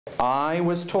I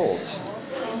was told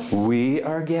we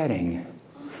are getting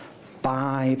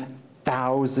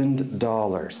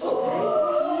 $5,000.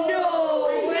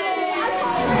 No way!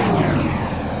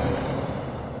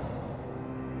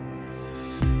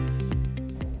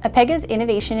 APEGA's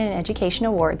Innovation in Education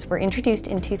Awards were introduced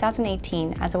in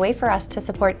 2018 as a way for us to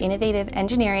support innovative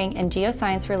engineering and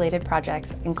geoscience-related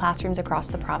projects in classrooms across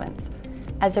the province.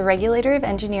 As a regulator of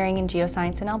engineering and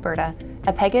geoscience in Alberta,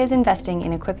 APEGA is investing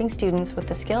in equipping students with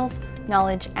the skills,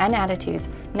 knowledge, and attitudes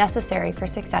necessary for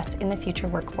success in the future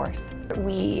workforce.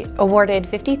 We awarded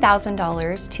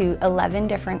 $50,000 to 11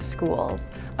 different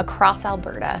schools across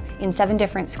Alberta in 7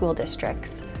 different school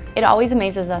districts. It always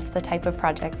amazes us the type of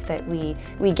projects that we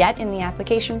get in the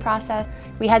application process.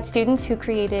 We had students who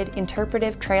created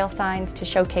interpretive trail signs to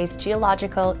showcase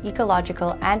geological,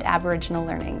 ecological, and Aboriginal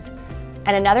learnings,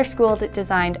 and another school that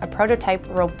designed a prototype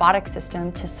robotic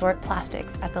system to sort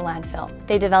plastics at the landfill.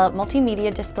 They developed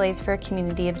multimedia displays for a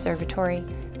community observatory.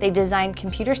 They designed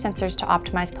computer sensors to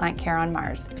optimize plant care on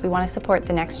Mars. We want to support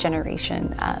the next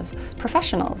generation of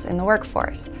professionals in the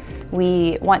workforce.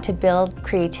 We want to build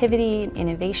creativity,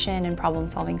 innovation, and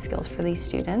problem-solving skills for these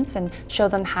students and show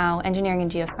them how engineering and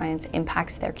geoscience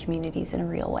impacts their communities in a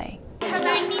real way. Because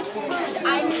I need food,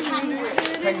 I need hungry.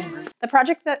 The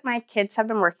project that my kids have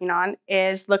been working on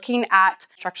is looking at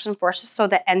structures and forces, so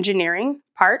the engineering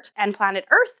part, and planet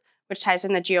Earth, which ties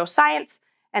in the geoscience.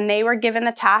 And they were given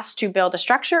the task to build a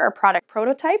structure or product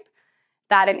prototype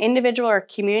that an individual or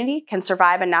community can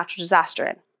survive a natural disaster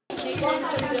in.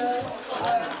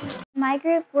 My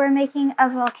group, we're making a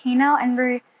volcano and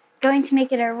we're going to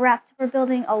make it erupt. We're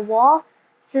building a wall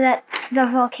so that the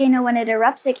volcano, when it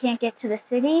erupts, it can't get to the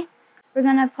city. We're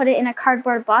going to put it in a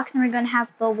cardboard box and we're going to have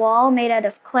the wall made out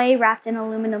of clay wrapped in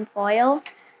aluminum foil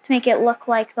to make it look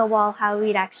like the wall how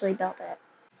we'd actually build it.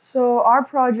 So our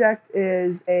project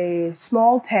is a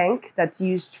small tank that's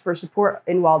used for support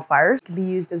in wildfires. It can be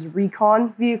used as a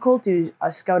recon vehicle to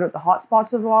scout out the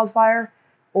hotspots of the wildfire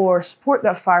or support the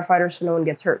firefighters so no one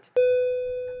gets hurt.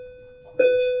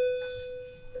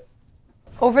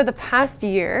 Over the past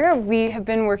year, we have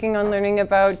been working on learning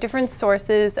about different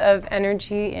sources of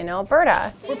energy in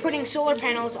Alberta. We're putting solar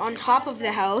panels on top of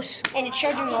the house and it's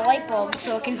charging the light bulb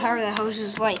so it can power the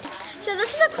house's light. So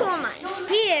this is a coal mine.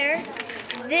 Here,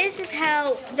 this is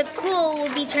how the coal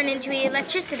will be turned into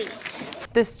electricity.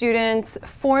 The students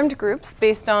formed groups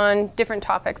based on different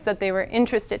topics that they were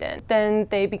interested in. Then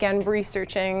they began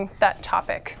researching that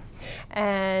topic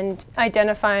and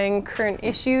identifying current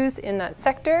issues in that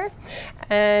sector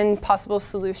and possible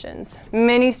solutions.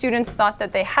 Many students thought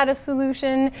that they had a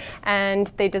solution and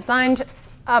they designed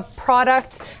a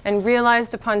product and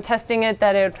realized upon testing it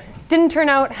that it didn't turn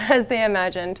out as they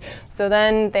imagined. So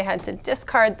then they had to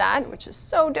discard that, which is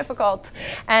so difficult,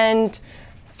 and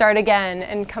start again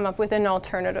and come up with an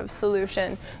alternative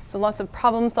solution. So lots of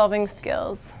problem-solving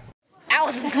skills. That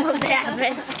wasn't supposed to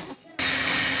happen.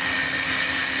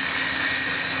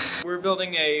 We're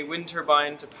building a wind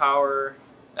turbine to power,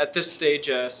 at this stage,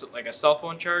 like a cell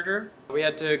phone charger. We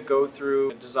had to go through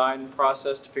a design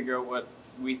process to figure out what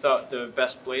we thought the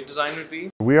best blade design would be.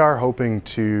 We are hoping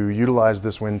to utilize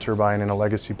this wind turbine in a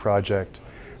legacy project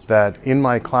that in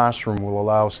my classroom will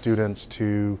allow students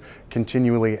to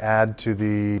continually add to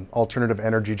the alternative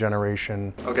energy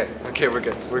generation. Okay, we're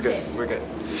good.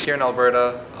 Here in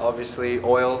Alberta, obviously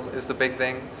oil is the big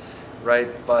thing, right?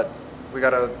 But we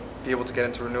gotta be able to get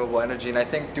into renewable energy, and I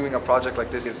think doing a project like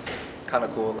this is kind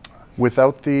of cool.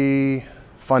 Without the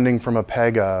funding from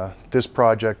APEGA, this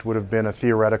project would have been a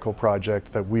theoretical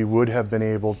project that we would have been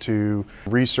able to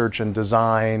research and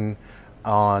design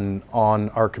on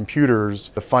our computers.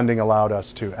 The funding allowed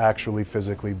us to actually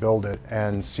physically build it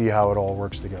and see how it all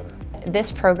works together.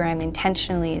 This program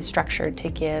intentionally is structured to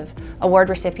give award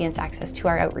recipients access to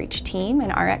our outreach team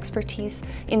and our expertise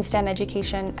in STEM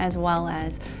education, as well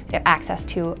as access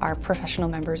to our professional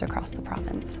members across the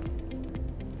province.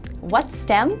 What's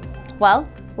STEM? Well,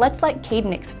 let's let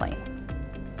Caden explain.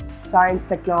 Science,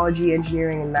 technology,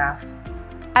 engineering, and math.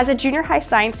 As a junior high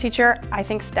science teacher, I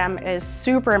think STEM is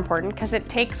super important because it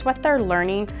takes what they're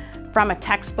learning from a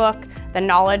textbook, the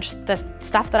knowledge, the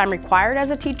stuff that I'm required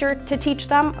as a teacher to teach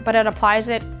them, but it applies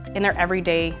it in their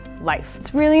everyday life.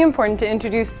 It's really important to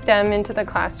introduce STEM into the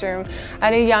classroom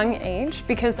at a young age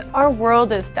because our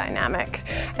world is dynamic.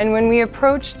 And when we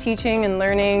approach teaching and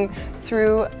learning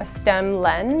through a STEM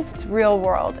lens, it's real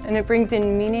world and it brings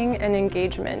in meaning and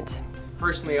engagement.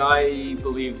 Personally, I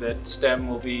believe that STEM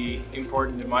will be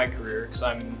important in my career because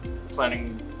I'm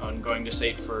planning on going to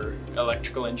SAIT for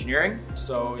electrical engineering.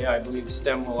 So yeah, I believe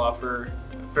STEM will offer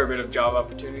a fair bit of job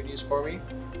opportunities for me.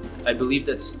 I believe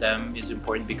that STEM is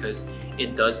important because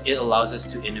it allows us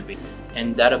to innovate.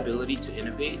 And that ability to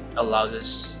innovate allows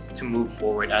us to move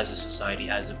forward as a society,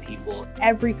 as a people.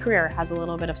 Every career has a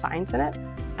little bit of science in it,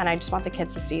 and I just want the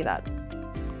kids to see that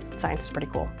science is pretty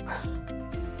cool.